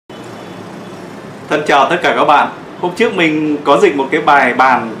Thân chào tất cả các bạn. Hôm trước mình có dịch một cái bài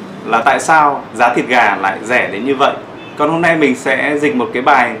bàn là tại sao giá thịt gà lại rẻ đến như vậy. Còn hôm nay mình sẽ dịch một cái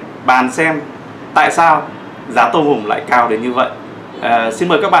bài bàn xem tại sao giá tôm hùm lại cao đến như vậy. Xin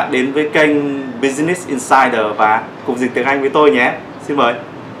mời các bạn đến với kênh Business Insider và cùng dịch tiếng Anh với tôi nhé. Xin mời.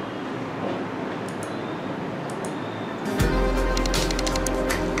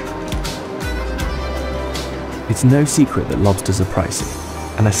 It's no secret that lobsters are pricey,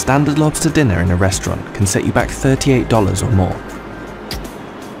 and a standard lobster dinner in a restaurant can set you back $38 or more.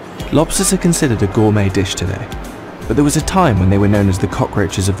 Lobsters are considered a gourmet dish today, but there was a time when they were known as the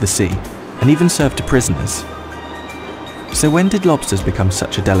cockroaches of the sea, and even served to prisoners. So when did lobsters become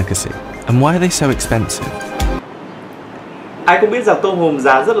such a delicacy, and why are they so expensive? Ai cũng biết rằng tôm hùm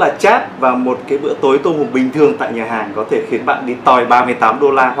giá rất là chát, và một cái bữa tối tôm hùm bình thường tại nhà hàng có thể khiến bạn đi tòi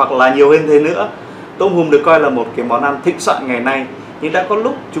 $38 hoặc là nhiều hơn thế nữa. Tôm hùm được coi là một cái món ăn thịnh soạn ngày nay, nhưng đã có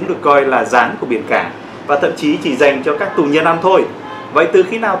lúc chúng được coi là gián của biển cả và thậm chí chỉ dành cho các tù nhân ăn thôi. Vậy từ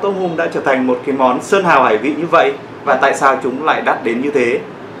khi nào tôm hùm đã trở thành một cái món sơn hào hải vị như vậy, và tại sao chúng lại đắt đến như thế?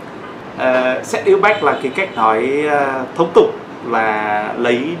 Set you back là cái cách nói thông tục là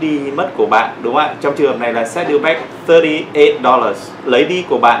lấy đi mất của bạn, đúng không ạ? Trong trường hợp này là set you back $38, lấy đi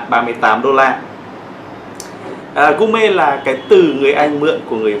của bạn $38. Gourmet là cái từ người Anh mượn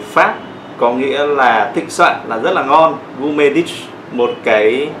của người Pháp, có nghĩa là thịnh soạn, là rất là ngon. Gourmet dish, một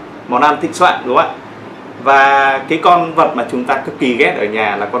cái món ăn thịnh soạn, đúng không ạ? Và cái con vật mà chúng ta cực kỳ ghét ở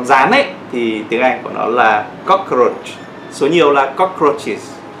nhà là con gián ấy, thì tiếng Anh của nó là cockroach, số nhiều là Cockroaches.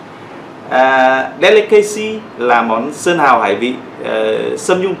 Delicacy là món sơn hào hải vị,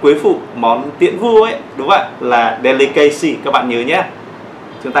 sâm nhung quế phụ, món tiễn vua ấy, đúng không ạ? Là delicacy, các bạn nhớ nhé.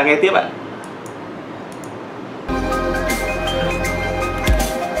 Chúng ta nghe tiếp ạ.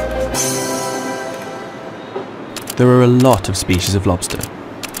 There are a lot of species of lobster,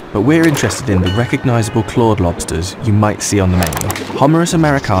 but we're interested in the recognizable clawed lobsters you might see on the menu, Homarus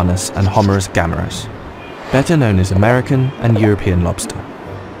americanus and Homarus gammarus, better known as American and European lobster.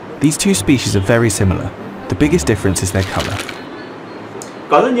 These two species are very similar. The biggest difference is their color.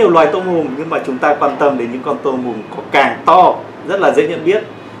 Có rất nhiều loài tôm hùm, nhưng mà chúng ta quan tâm đến những con tôm hùm có càng to, rất là dễ nhận biết.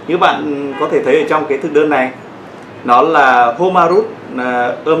 Như bạn có thể thấy ở trong cái thực đơn này, nó là Homarus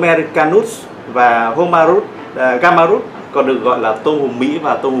americanus và Homarus gammarus, còn được gọi là tôm hùm Mỹ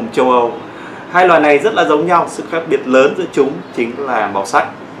và tôm hùm châu Âu. Hai loài này rất là giống nhau, sự khác biệt lớn giữa chúng chính là màu sắc.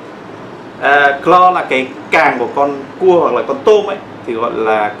 Claw là cái càng của con cua hoặc là con tôm ấy, thì gọi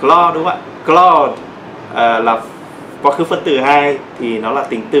là claw, đúng không ạ? Clawed là quá khứ phân từ 2 thì nó là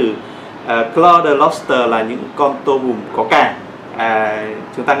tính từ. Clawed lobster là những con tôm hùm có càng.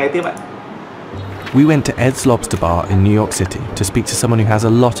 Chúng ta nghe tiếp ạ. We went to Ed's Lobster Bar in New York City to speak to someone who has a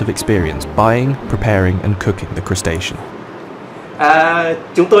lot of experience buying, preparing and cooking the crustacean.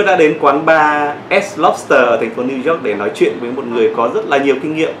 Chúng tôi đã đến quán bar Ed's Lobster ở thành phố New York để nói chuyện với một người có rất là nhiều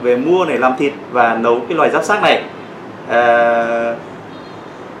kinh nghiệm về mua này, làm thịt và nấu cái loài giáp xác này.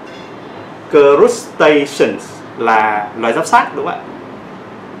 Crustaceans là loài giáp xác, đúng không ạ?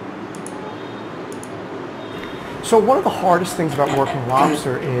 So one of the hardest things about working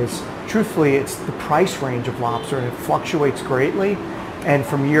lobster is, truthfully, it's the price range of lobster, and it fluctuates greatly, and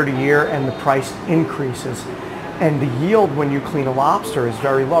from year to year, and the price increases. And the yield when you clean a lobster is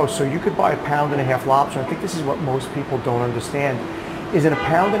very low. So you could buy a 1.5 pound lobster. I think this is what most people don't understand, is in a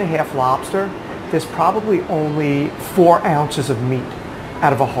 1.5 pound lobster, there's probably only 4 ounces of meat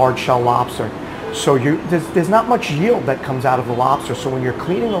out of a hard shell lobster. So there's not much yield that comes out of the lobster. So when you're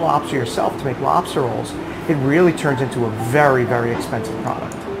cleaning the lobster yourself to make lobster rolls, it really turns into a very, very expensive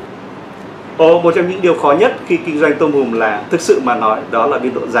product. Một trong những điều khó nhất khi kinh doanh tôm hùm là, thực sự mà nói, đó là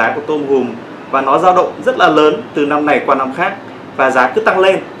biên độ giá của tôm hùm, và nó dao động rất là lớn từ năm này qua năm khác, và giá cứ tăng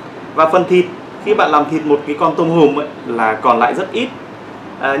lên. Và phần thịt, khi bạn làm thịt một cái con tôm hùm ấy, là còn lại rất ít.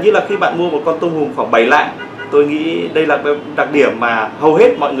 Như là khi bạn mua một con tôm hùm khoảng 7 lạng, tôi nghĩ đây là đặc điểm mà hầu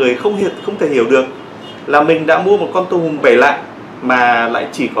hết mọi người không thể hiểu được, là mình đã mua một con tôm hùm 7 lạng mà lại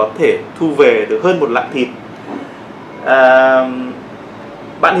chỉ có thể thu về được hơn 1 lạng thịt.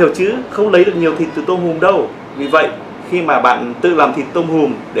 Bạn hiểu chứ, không lấy được nhiều thịt từ tôm hùm đâu. Vì vậy, khi mà bạn tự làm thịt tôm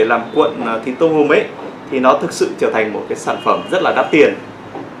hùm để làm cuộn thịt tôm hùm ấy, thì nó thực sự trở thành một cái sản phẩm rất là đắt tiền.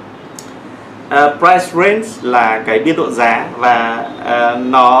 Price range là cái biên độ giá, và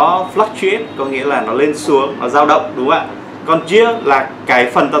nó fluctuate, có nghĩa là nó lên xuống, nó dao động, đúng không ạ? Còn yield là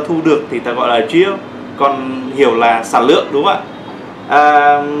cái phần ta thu được thì ta gọi là yield, còn hiểu là sản lượng, đúng không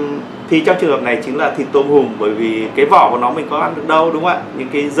ạ? Thì trong trường hợp này chính là thịt tôm hùm, bởi vì cái vỏ của nó mình có ăn được đâu, đúng không ạ? Những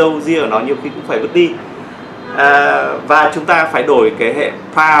cái râu ria của nó nhiều khi cũng phải vứt đi. Và chúng ta phải đổi cái hệ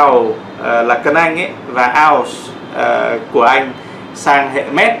pound là cân Anh ấy, và ounce của Anh sang hệ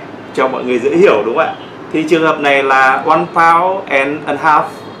mét. cho mọi người dễ hiểu, đúng không ạ? Thì trường hợp này là 1 pound and a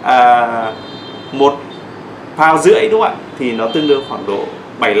half, 1 pound rưỡi, đúng không ạ? Thì nó tương đương khoảng độ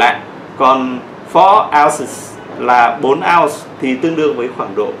 7 lạng. Còn 4 ounces là 4 ounce thì tương đương với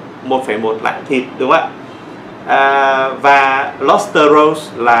khoảng độ 1,1 lạng thịt, đúng không ạ? Và lobster rolls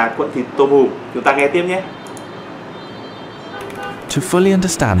là cuộn thịt tôm hùm. Chúng ta nghe tiếp nhé. To fully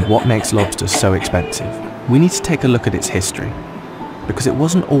understand what makes lobster so expensive, we need to take a look at its history, because it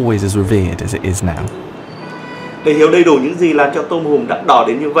wasn't always as revered as it is now. Để hiểu đầy đủ những gì làm cho tôm hùm đắt đỏ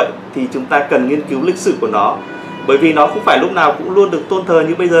đến như vậy thì chúng ta cần nghiên cứu lịch sử của nó, bởi vì nó không phải lúc nào cũng luôn được tôn thờ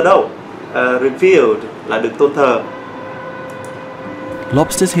như bây giờ đâu. Revered là được tôn thờ.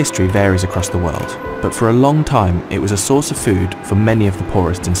 Lobster's history varies across the world, but for a long time it was a source of food for many of the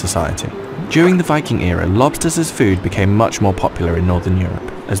poorest in society. During the Viking era, lobsters as food became much more popular in Northern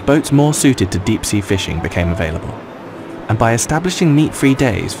Europe, as boats more suited to deep-sea fishing became available. And by establishing meat-free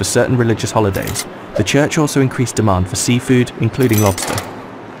days for certain religious holidays, the church also increased demand for seafood, including lobster.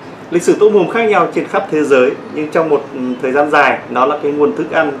 Lịch sử tôm hùm khác nhau trên khắp thế giới, nhưng trong một thời gian dài, nó là cái nguồn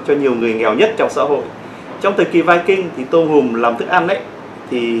thức ăn cho nhiều người nghèo nhất trong xã hội. Trong thời kỳ Viking thì tôm hùm làm thức ăn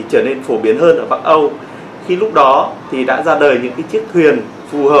thì trở nên phổ biến hơn ở Bắc Âu. Khi lúc đó thì đã ra đời những cái chiếc thuyền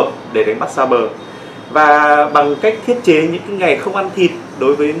phù hợp để đánh bắt xa bờ. Và bằng cách thiết chế những cái ngày không ăn thịt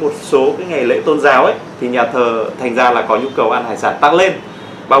đối với một số cái ngày lễ tôn giáo thì nhà thờ thành ra là có nhu cầu ăn hải sản tăng lên,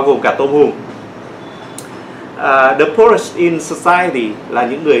 bao gồm cả tôm hùm. The poorest in society là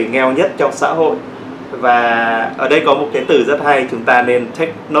những người nghèo nhất trong xã hội. Và ở đây có một cái từ rất hay, chúng ta nên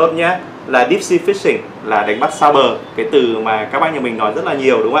take note nhé, là deep sea fishing, là đánh bắt xa bờ. Cái từ mà các bác nhà mình nói rất là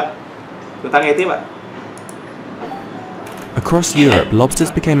nhiều, đúng không ạ? Chúng ta nghe tiếp ạ. Across Europe,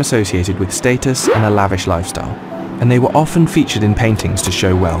 lobsters became associated with status and a lavish lifestyle, and they were often featured in paintings to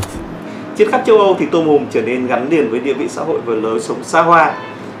show wealth. Trên khắp châu Âu thì tôm hùm trở nên gắn liền với địa vị xã hội và lối sống xa hoa,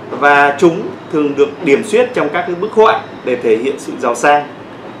 và chúng thường được điểm xuyết trong các cái bức họa để thể hiện sự giàu sang.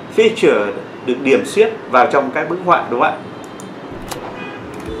 Featured được điểm xuyết vào trong các bức họa, đúng không ạ?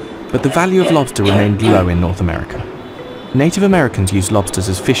 But the value of lobster remained low in North America. Native Americans used lobsters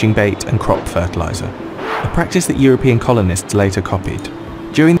as fishing bait and crop fertilizer, a practice that European colonists later copied.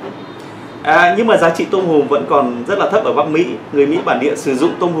 Nhưng mà giá trị tôm hùm vẫn còn rất là thấp ở Bắc Mỹ. Người Mỹ bản địa sử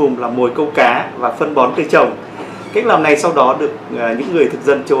dụng tôm hùm làm mồi câu cá và phân bón cây trồng. Cách làm này sau đó được những người thực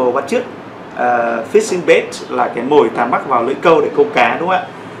dân châu Âu bắt chước. Fishing bait là cái mồi ta mắc vào lưỡi câu để câu cá, đúng không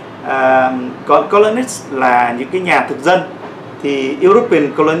ạ? Còn colonists là những cái nhà thực dân, thì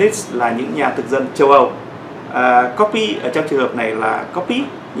European colonists là những nhà thực dân châu Âu. Copy ở trong trường hợp này là copy,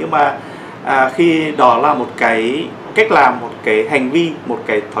 nhưng mà khi đó là một cái cách làm, một cái hành vi, một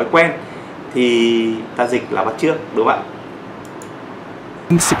cái thói quen thì ta dịch là bắt chước, đúng không ạ?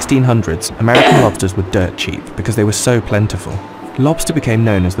 In the 1600s, American lobsters were dirt cheap because they were so plentiful. Lobster became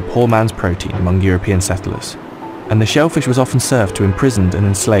known as the poor man's protein among European settlers, and the shellfish was often served to imprisoned and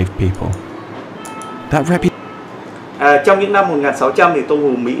enslaved people. Trong những năm 1600 thì tôm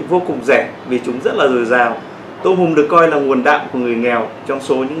hùm Mỹ vô cùng rẻ vì chúng rất là dồi dào. Tôm hùm được coi là nguồn đạm của người nghèo trong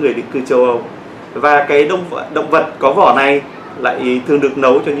số những người định cư châu Âu. Và cái động vật có vỏ này lại thường được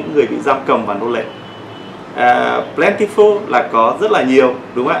nấu cho những người bị giam cầm và nô lệ. Plentiful là có rất là nhiều,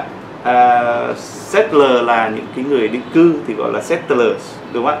 đúng không ạ? Settler là những cái người định cư thì gọi là settlers,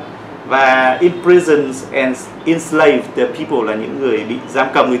 đúng không ạ? Và imprisoned and enslaved the people là những người bị giam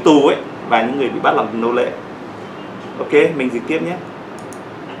cầm, người tù và những người bị bắt làm nô lệ. Ok, mình dịch tiếp nhé.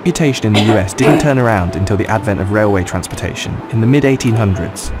 Reputation in the US didn't turn around until the advent of railway transportation in the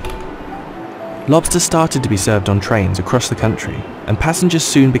mid-1800s. Lobster started to be served on trains across the country, and passengers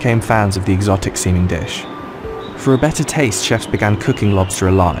soon became fans of the exotic-seeming dish. For a better taste, chefs began cooking lobster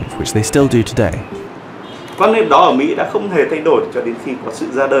alive, which they still do today. Quan niệm đó ở Mỹ đã không hề thay đổi cho đến khi có sự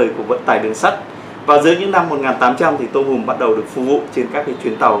ra đời của vận tải đường sắt. Và giữa những năm 1800 thì tôm hùm bắt đầu được phục vụ trên các cái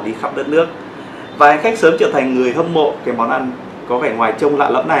chuyến tàu đi khắp đất nước. Và hành khách sớm trở thành người hâm mộ cái món ăn có vẻ ngoài trông lạ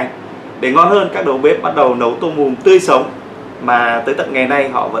lẫm này. Để ngon hơn, các đầu bếp bắt đầu nấu tôm hùm tươi sống, mà tới tận ngày nay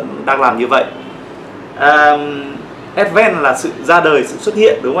họ vẫn đang làm như vậy. Advent là sự ra đời, sự xuất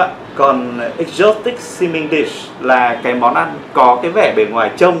hiện, đúng không ạ? Còn exotic seeming dish là cái món ăn có cái vẻ bề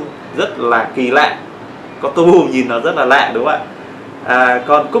ngoài trông rất là kỳ lạ. Có tôm hùm nhìn nó rất là lạ, đúng không ạ?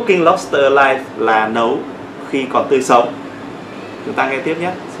 Còn cooking lobster alive là nấu khi còn tươi sống. Chúng ta nghe tiếp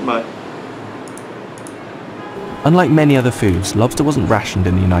nhé. Xin mời. Unlike many other foods, lobster wasn't rationed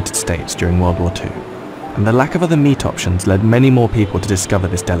in the United States during World War II, and the lack of other meat options led many more people to discover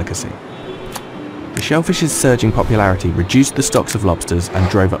this delicacy. The shellfish's surging popularity reduced the stocks of lobsters and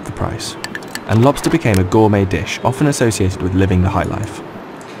drove up the price, and lobster became a gourmet dish often associated with living the high life.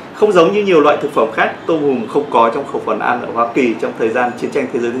 Không giống như nhiều loại thực phẩm khác, tôm hùm không có trong khẩu phần ăn ở Hoa Kỳ trong thời gian chiến tranh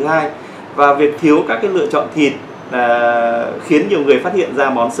thế giới thứ hai, và việc thiếu các cái lựa chọn thịt khiến nhiều người phát hiện ra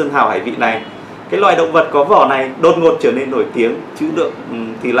món sơn hào hải vị này. Cái loài động vật có vỏ này đột ngột trở nên nổi tiếng, trữ lượng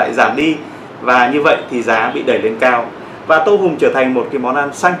thì lại giảm đi, và như vậy thì giá bị đẩy lên cao. Và tôm hùm trở thành một cái món ăn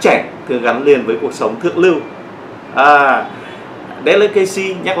sang chảnh, thường gắn liền với cuộc sống thượng lưu.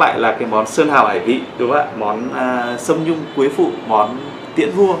 Delicacy nhắc lại là cái món sơn hào hải vị, đúng không ạ? Món sâm nhung quế phụ, món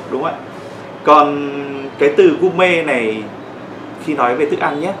tiễn vua, đúng không ạ? Còn cái từ gourmet này khi nói về thức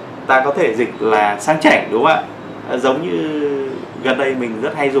ăn nhé, ta có thể dịch là sang chảnh, đúng không ạ? Giống như gần đây mình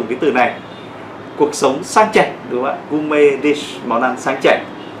rất hay dùng cái từ này, cuộc sống sang chảnh, đúng không ạ? Gourmet dish, món ăn sang chảnh.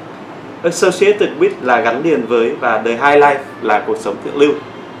 Associated with là gắn liền với, và the high life là cuộc sống thượng lưu.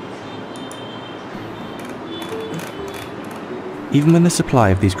 Even when the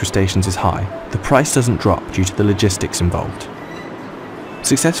supply of these crustaceans is high, the price doesn't drop due to the logistics involved.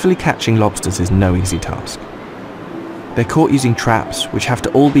 Successfully catching lobsters is no easy task. They're caught using traps, which have to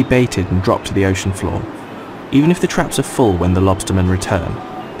all be baited and dropped to the ocean floor. Even if the traps are full when the lobstermen return,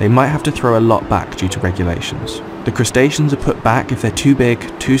 they might have to throw a lot back due to regulations. The crustaceans are put back if they're too big,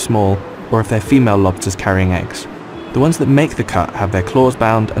 too small, or if they're female lobsters carrying eggs. The ones that make the cut have their claws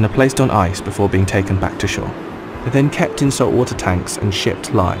bound and are placed on ice before being taken back to shore. They're then kept in saltwater tanks and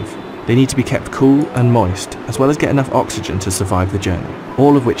shipped live. They need to be kept cool and moist, as well as get enough oxygen to survive the journey,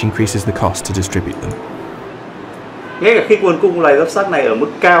 all of which increases the cost to distribute them. Ngay cả khi nguồn cung loài giáp xác này ở mức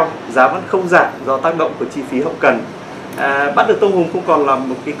cao, giá vẫn không giảm do tác động của chi phí hậu cần. Bắt được tôm hùm không còn là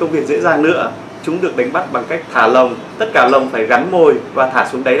một cái công việc dễ dàng nữa. Chúng được đánh bắt bằng cách thả lồng, tất cả lồng phải gắn mồi và thả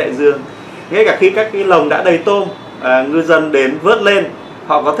xuống đáy đại dương. Ngay cả khi các cái lồng đã đầy tôm, ngư dân đến vớt lên,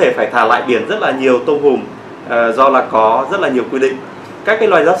 họ có thể phải thả lại biển rất là nhiều tôm hùm, do là có rất là nhiều quy định. Các cái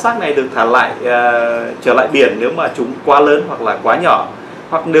loài giáp xác này được thả lại trở lại biển nếu mà chúng quá lớn hoặc là quá nhỏ,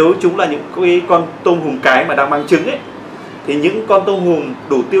 hoặc nếu chúng là những cái con tôm hùm cái mà đang mang trứng ấy, thì những con tôm hùm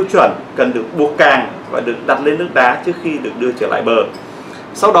đủ tiêu chuẩn cần được buộc càng và được đặt lên nước đá trước khi được đưa trở lại bờ.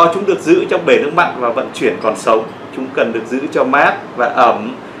 Sau đó chúng được giữ trong bể nước mặn và vận chuyển còn sống. Chúng cần được giữ cho mát và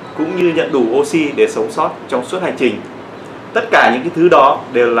ẩm, cũng như nhận đủ oxy để sống sót trong suốt hành trình. Tất cả những cái thứ đó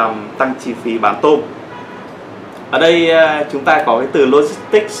đều làm tăng chi phí bán tôm. Ở đây chúng ta có cái từ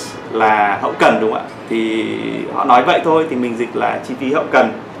logistics là hậu cần, đúng không ạ? Thì họ nói vậy thôi, thì mình dịch là chi phí hậu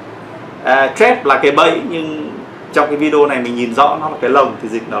cần. Trap là cái bẫy, nhưng trong cái video này mình nhìn rõ nó là cái lồng, thì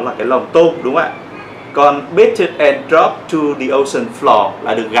dịch nó là cái lồng tôm, đúng không ạ? Còn baited and dropped to the ocean floor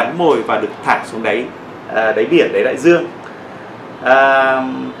là được gắn mồi và được thả xuống đáy biển, đáy đại dương.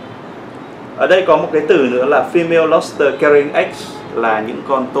 Ở đây có một cái từ nữa là female lobster carrying eggs, là những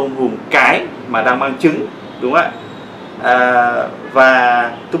con tôm hùm cái mà đang mang trứng, đúng không ạ?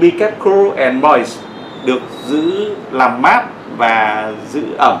 Và to be kept cool and moist, được giữ làm mát và giữ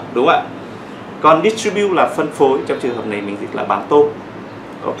ẩm, đúng không ạ? Còn distribute là phân phối, trong trường hợp này mình dịch là bán tôm.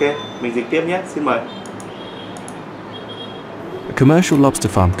 Ok, mình dịch tiếp nhé, xin mời. A commercial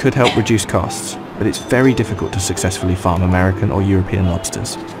lobster farm could help reduce costs, but it's very difficult to successfully farm American or European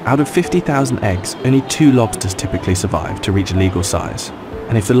lobsters. Out of 50,000 eggs, only 2 lobsters typically survive to reach a legal size.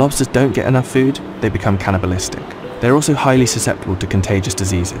 And if the lobsters don't get enough food, they become cannibalistic. They're also highly susceptible to contagious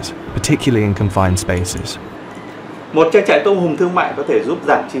diseases, particularly in confined spaces. Một trang trại tôm hùm thương mại có thể giúp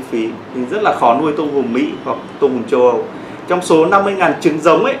giảm chi phí, nhưng rất là khó nuôi tôm hùm Mỹ hoặc tôm hùm châu Âu. Trong số 50.000 trứng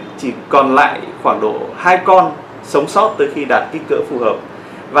giống ấy, chỉ còn lại khoảng độ 2 con sống sót tới khi đạt kích cỡ phù hợp.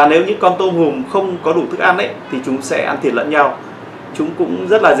 Và nếu những con tôm hùm không có đủ thức ăn ấy, thì chúng sẽ ăn thịt lẫn nhau. Chúng cũng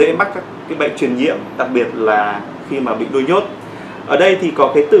rất là dễ mắc các cái bệnh truyền nhiễm, đặc biệt là khi mà bị nuôi nhốt. Ở đây thì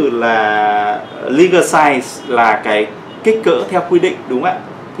có cái từ là legal size, là cái kích cỡ theo quy định, đúng không ạ?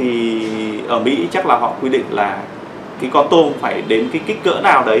 Thì ở Mỹ chắc là họ quy định là cái con tôm phải đến cái kích cỡ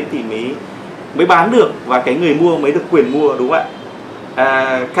nào đấy thì mới bán được, và cái người mua mới được quyền mua, đúng không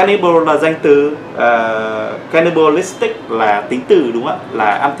ạ? Cannibal là danh từ, cannibalistic là tính từ, đúng không ạ?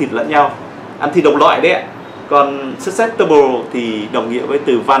 Là ăn thịt lẫn nhau, ăn thịt đồng loại đấy ạ. Còn susceptible thì đồng nghĩa với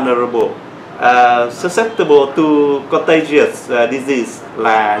từ vulnerable. Susceptible to contagious disease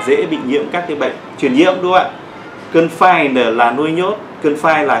là dễ bị nhiễm các cái bệnh truyền nhiễm, đúng không ạ? Confined là nuôi nhốt,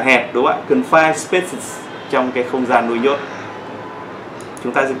 confine là hẹp, đúng không ạ? Confined spaces, trong cái không gian nuôi nhốt.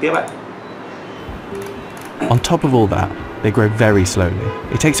 Chúng ta dịch tiếp ạ. On top of all that, they grow very slowly.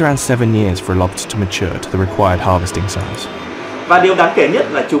 It takes around 7 years for a lobster to mature to the required harvesting size. Và điều đáng kể nhất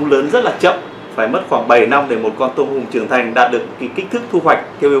là chúng lớn rất là chậm, phải mất khoảng 7 năm để một con tôm hùm trưởng thành đạt được cái kích thước thu hoạch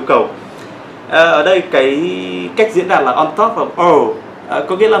theo yêu cầu. Ở đây cái cách diễn đạt là on top of all,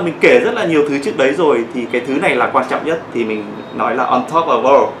 có nghĩa là mình kể rất là nhiều thứ trước đấy rồi, thì cái thứ này là quan trọng nhất, thì mình nói là on top of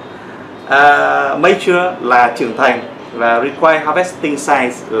all. Mature là trưởng thành, và required harvesting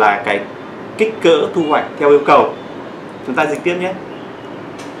size là cái kích cỡ thu hoạch theo yêu cầu. Chúng ta dịch tiếp nhé.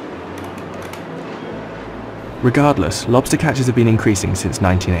 Regardless, lobster catches have been increasing since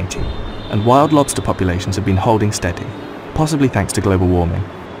 1980, and wild lobster populations have been holding steady, possibly thanks to global warming.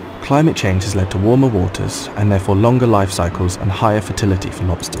 Climate change has led to warmer waters and therefore longer life cycles and higher fertility for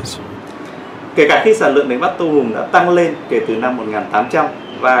lobsters. Kể cả khi sản lượng đánh bắt tôm hùm đã tăng lên kể từ năm 1800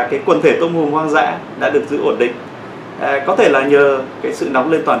 và cái quần thể tôm hùm hoang dã đã được giữ ổn định, có thể là nhờ cái sự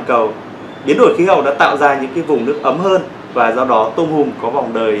nóng lên toàn cầu, biến đổi khí hậu đã tạo ra những cái vùng nước ấm hơn và do đó tôm hùm có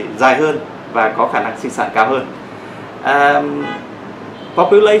vòng đời dài hơn và có khả năng sinh sản cao hơn.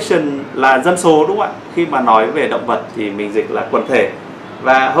 Population là dân số, đúng không ạ? Khi mà nói về động vật thì mình dịch là quần thể,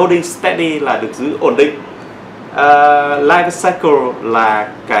 và holding steady là được giữ ổn định. Life cycle là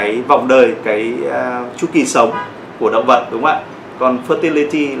cái vòng đời, cái chu kỳ sống của động vật, đúng không ạ? Còn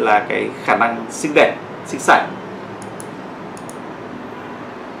fertility là cái khả năng sinh đẻ, sinh sản.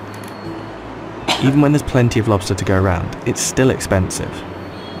 Even when there's plenty of lobster to go around, it's still expensive.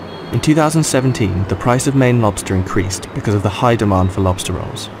 In 2017, the price of Maine lobster increased because of the high demand for lobster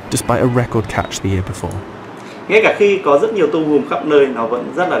rolls, despite a record catch the year before. Ngay cả khi có rất nhiều tôm hùm khắp nơi, nó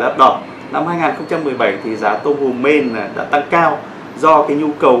vẫn rất là đắt đỏ. Năm 2017 thì giá tôm hùm Maine đã tăng cao do cái nhu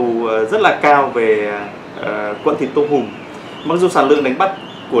cầu rất là cao về cuộn thịt tôm hùm. Mặc dù sản lượng đánh bắt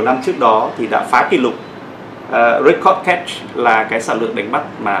của năm trước đó thì đã phá kỷ lục. Record catch là cái sản lượng đánh bắt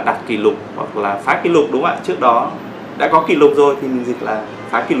mà đạt kỷ lục hoặc là phá kỷ lục, đúng không ạ? Trước đó đã có kỷ lục rồi thì mình dịch là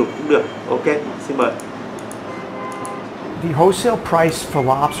phá kỷ lục cũng được. Ok, xin mời. The wholesale price for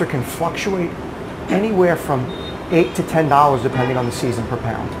lobster can fluctuate anywhere from $8 to $10 depending on the season per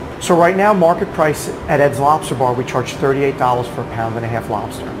pound. So right now, market price at Ed's Lobster Bar, we charge $38 for a pound and a half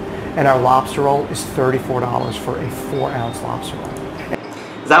lobster. And our lobster roll is $34 for a 4-ounce lobster roll.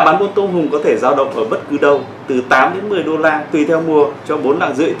 Giá bán buôn tôm hùm có thể dao động ở bất cứ đâu, từ 8 đến 10 đô la tùy theo mùa cho 4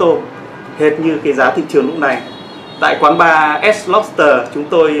 lạng rưỡi tôm, hệt như cái giá thị trường lúc này. Tại quán bar S Lobster, chúng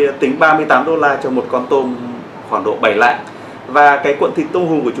tôi tính 38 đô la cho một con tôm khoảng độ 7 lạng. Và cái cuộn thịt tôm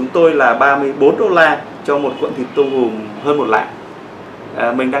hùm của chúng tôi là 34 đô la cho một cuộn thịt tôm hùm hơn 1 lạng.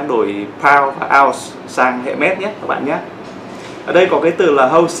 Mình đang đổi pound và ounce sang hệ mét nhé các bạn nhé. Ở đây có cái từ là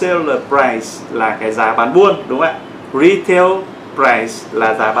wholesale price là cái giá bán buôn, đúng không ạ? Retail price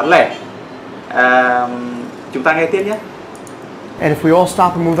là giá bán lẻ. Chúng ta nghe tiếp nhé. And if we all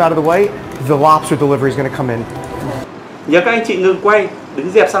stop and move out of the way, the lobster delivery is going to come in. Nhớ các anh chị ngừng quay,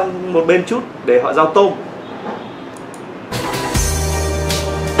 đứng dẹp sang một bên chút để họ giao tôm.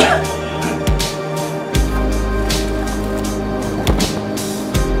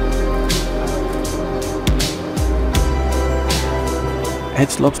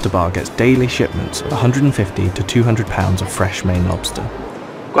 Ed's Lobster Bar gets daily shipments of 150 to 200 pounds of fresh Maine lobster.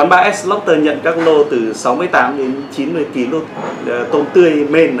 Quán bar S Lobster nhận các lô từ 68 đến 90 kg tôm tươi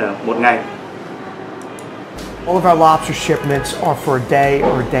Maine một ngày. All of our lobster shipments are for a day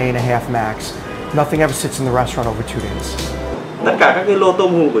or a day and a half max. Nothing ever sits in the restaurant over 2 days. Tất cả các cái lô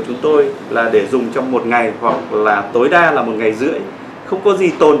tôm hùm của chúng tôi là để dùng trong một ngày hoặc là tối đa là 1 ngày rưỡi. Không có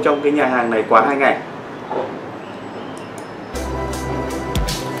gì tồn trong cái nhà hàng này quá 2 ngày.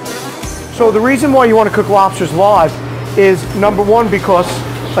 So the reason why you want to cook lobsters live is number one, because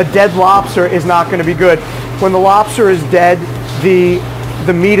a dead lobster is not going to be good. When the lobster is dead,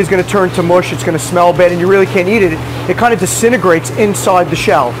 the meat is going to turn to mush, it's going to smell bad, and you really can't eat it. It kind of disintegrates inside the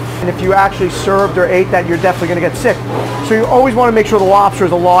shell. And if you actually served or ate that, you're definitely going to get sick. So you always want to make sure the lobster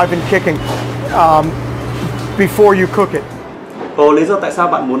is alive and kicking before you cook it. Lý do tại sao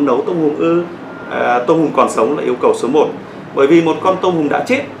bạn muốn nấu tôm hùm ư? Tôm hùm còn sống là yêu cầu số 1. Bởi vì một con tôm hùm đã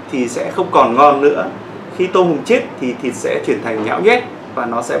chết thì sẽ không còn ngon nữa. Khi tôm hùm chết thì thịt sẽ chuyển thành nhão nhoét và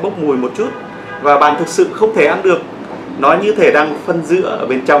nó sẽ bốc mùi một chút. Và bạn thực sự không thể ăn được. Nó như thể đang phân rữa ở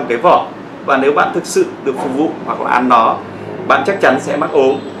bên trong cái vỏ. Và nếu bạn thực sự được phục vụ hoặc là ăn nó, bạn chắc chắn sẽ mắc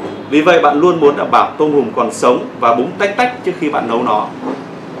ốm. Vì vậy bạn luôn muốn đảm bảo tôm hùm còn sống và búng tách tách trước khi bạn nấu nó.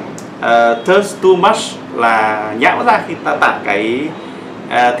 Turns to mush là nhão ra khi ta tản cái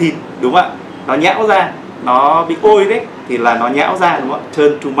thịt, đúng không ạ? Nó nhão ra, nó bị ôi đấy thì là nó nhão ra, đúng không ạ?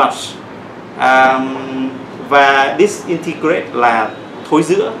 Turn to mush. Và disintegrate là thối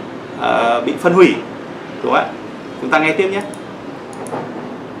rữa, bị phân hủy, đúng không ạ? Chúng ta nghe tiếp nhé.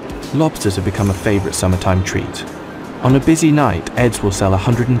 Lobsters have become a favorite summertime treat. On a busy night, Ed's will sell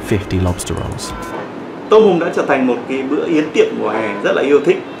 150 lobster rolls. Tôm hùm đã trở thành một cái bữa yến tiệc mùa hè rất là yêu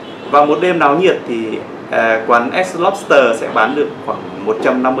thích. Vào một đêm náo nhiệt thì quán S Lobster sẽ bán được khoảng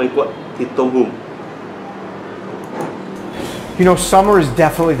 150 cuộn thịt tôm hùm. You know, summer is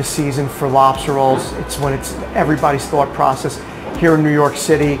definitely the season for lobster rolls. It's when it's everybody's thought process. Here in New York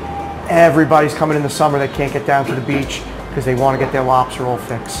City, everybody's coming in the summer that can't get down to the beach because they want to get their lobster all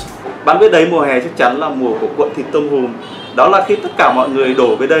fixed. Bạn biết đấy, mùa hè chắc chắn là mùa của cuộn thịt tôm hùm. Đó là khi tất cả mọi người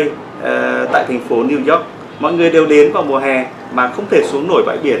đổ về đây tại thành phố New York. Mọi người đều đến vào mùa hè mà không thể xuống nổi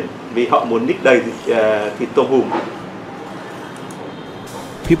bãi biển vì họ muốn nick đầy thịt tôm hùm.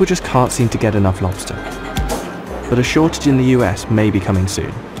 People just can't seem to get enough lobster. But a shortage in the US may be coming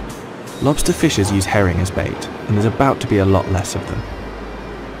soon. Lobster fishers use herring as bait, and there's about to be a lot less of them.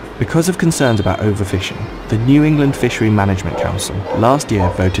 Because of concerns about overfishing, the New England Fishery Management Council last year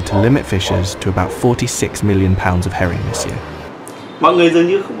voted to limit fishers to about 46 million pounds of herring this year. Mọi người dường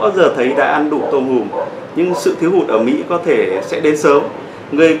như không bao giờ thấy đã ăn đủ tôm hùm, nhưng sự thiếu hụt ở Mỹ có thể sẽ đến sớm.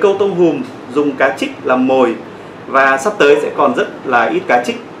 Người câu tôm hùm dùng cá trích làm mồi và sắp tới sẽ còn rất là ít cá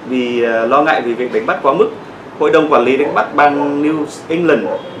trích vì lo ngại về việc đánh bắt quá mức. Hội đồng quản lý đánh bắt bang New England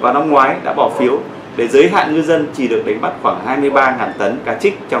vào năm ngoái đã bỏ phiếu để giới hạn ngư dân chỉ được đánh bắt khoảng 23.000 tấn cá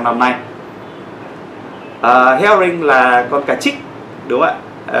trích trong năm nay. Herring là con cá trích, đúng không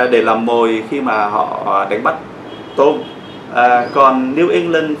ạ? Để làm mồi khi mà họ đánh bắt tôm. Còn New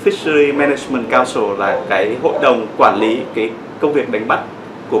England Fishery Management Council là cái hội đồng quản lý cái công việc đánh bắt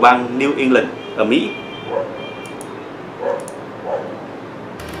của bang New England ở Mỹ.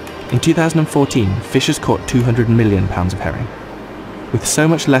 In 2014, fishers caught 200 million pounds of herring. With so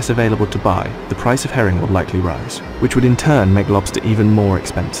much less available to buy, the price of herring will likely rise, which would in turn make lobster even more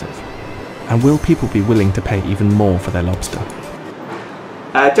expensive. And will people be willing to pay even more for their lobster?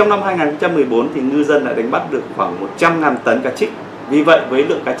 Trong năm 2014 thì ngư dân đã đánh bắt được khoảng 100.000 tấn cá trích. Vì vậy với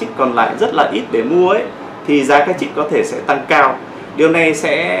lượng cá trích còn lại rất là ít để mua ấy, thì giá cá trích có thể sẽ tăng cao. Điều này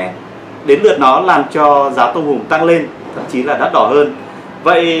sẽ đến lượt nó làm cho giá tôm hùm tăng lên, thậm chí là đắt đỏ hơn.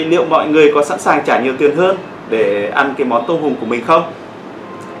 Vậy liệu mọi người có sẵn sàng trả nhiều tiền hơn để ăn cái món tôm hùm của mình không?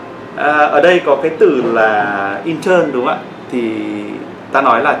 Ở đây có cái từ là intern, đúng không ạ? Thì ta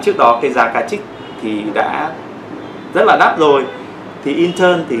nói là trước đó cái giá cá trích thì đã rất là đắt rồi, thì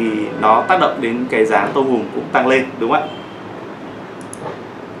intern thì nó tác động đến cái giá tôm hùm cũng tăng lên, đúng không ạ?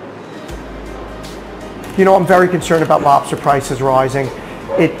 You know, I'm very concerned about lobster prices rising.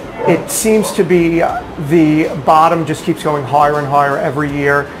 It seems to be the bottom just keeps going higher and higher every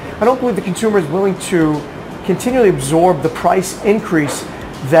year. I don't believe the consumer is willing to continually absorb the price increase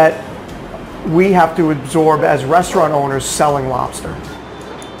that we have to absorb as restaurant owners selling lobster.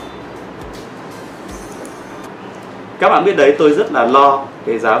 Các bạn biết đấy, tôi rất là lo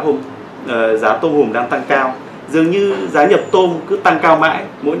cái giá tôm hùm đang tăng cao. Dường như giá nhập tôm cứ tăng cao mãi,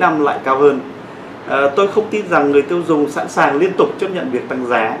 mỗi năm lại cao hơn. Tôi không tin rằng người tiêu dùng sẵn sàng liên tục chấp nhận việc tăng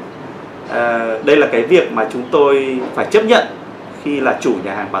giá. Đây là cái việc mà chúng tôi phải chấp nhận khi là chủ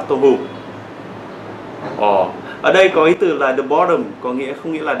nhà hàng bán tôm hùm. Ở đây có ý từ là the bottom, không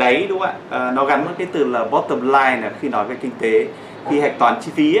nghĩa là đáy, đúng không ạ? Nó gắn với cái từ là bottom line là khi nói về kinh tế, khi hạch toán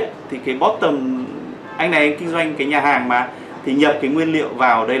chi phí ấy, thì cái bottom, anh này kinh doanh cái nhà hàng mà, thì nhập cái nguyên liệu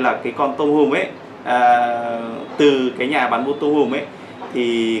vào, đây là cái con tôm hùm ấy, từ cái nhà bán buôn tôm hùm ấy,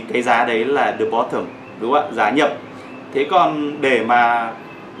 thì cái giá đấy là the bottom, đúng không ạ? Giá nhập. Thế còn để mà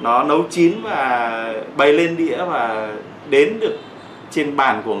nó nấu chín và bày lên đĩa và đến được trên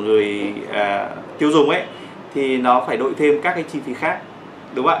bàn của người tiêu dùng ấy, thì nó phải đội thêm các cái chi phí khác,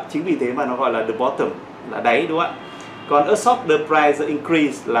 đúng không ạ? Chính vì thế mà nó gọi là the bottom, là đáy, đúng không ạ? Còn absorb the price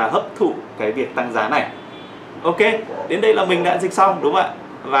increase là hấp thụ cái việc tăng giá này. Ok, đến đây là mình đã dịch xong, đúng không ạ?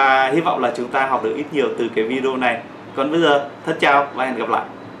 Và hy vọng là chúng ta học được ít nhiều từ cái video này. Còn bây giờ, thân chào và hẹn gặp lại.